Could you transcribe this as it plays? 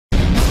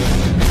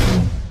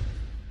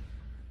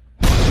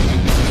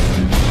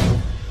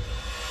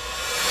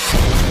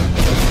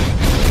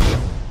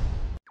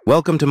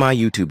Welcome to my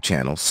YouTube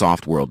channel,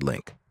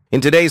 Softworldlink. In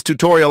today's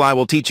tutorial, I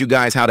will teach you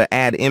guys how to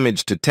add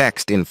image to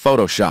text in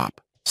Photoshop.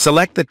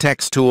 Select the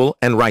text tool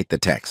and write the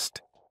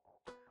text.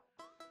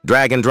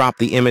 Drag and drop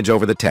the image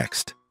over the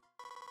text.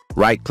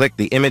 Right-click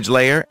the image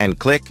layer and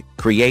click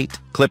Create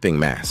Clipping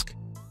Mask.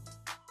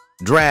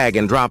 Drag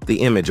and drop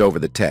the image over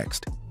the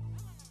text.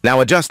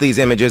 Now adjust these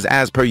images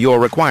as per your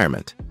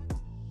requirement.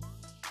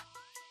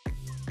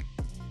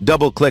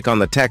 Double-click on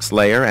the text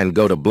layer and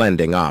go to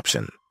Blending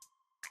option.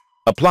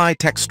 Apply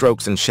text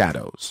strokes and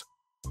shadows.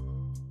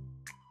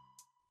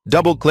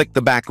 Double-click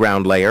the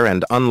background layer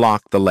and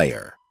unlock the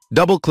layer.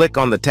 Double-click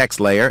on the text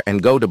layer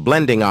and go to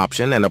Blending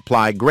option and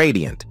apply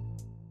Gradient.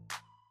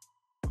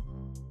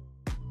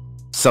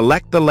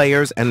 Select the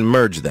layers and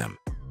merge them.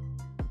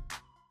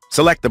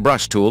 Select the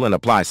brush tool and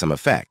apply some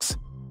effects.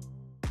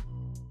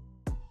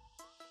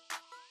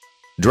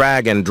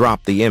 Drag and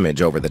drop the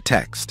image over the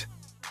text.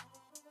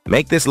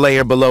 Make this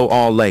layer below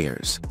all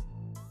layers.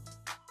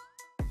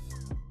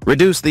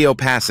 Reduce the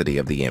opacity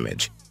of the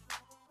image.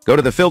 Go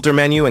to the Filter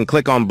menu and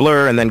click on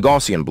Blur and then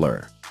Gaussian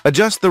Blur.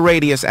 Adjust the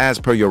radius as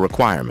per your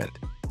requirement.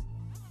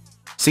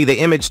 See, the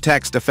image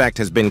text effect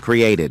has been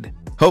created.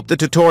 Hope the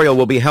tutorial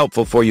will be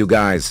helpful for you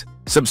guys.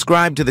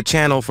 Subscribe to the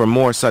channel for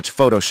more such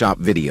Photoshop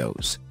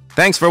videos.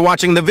 Thanks for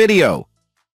watching the video.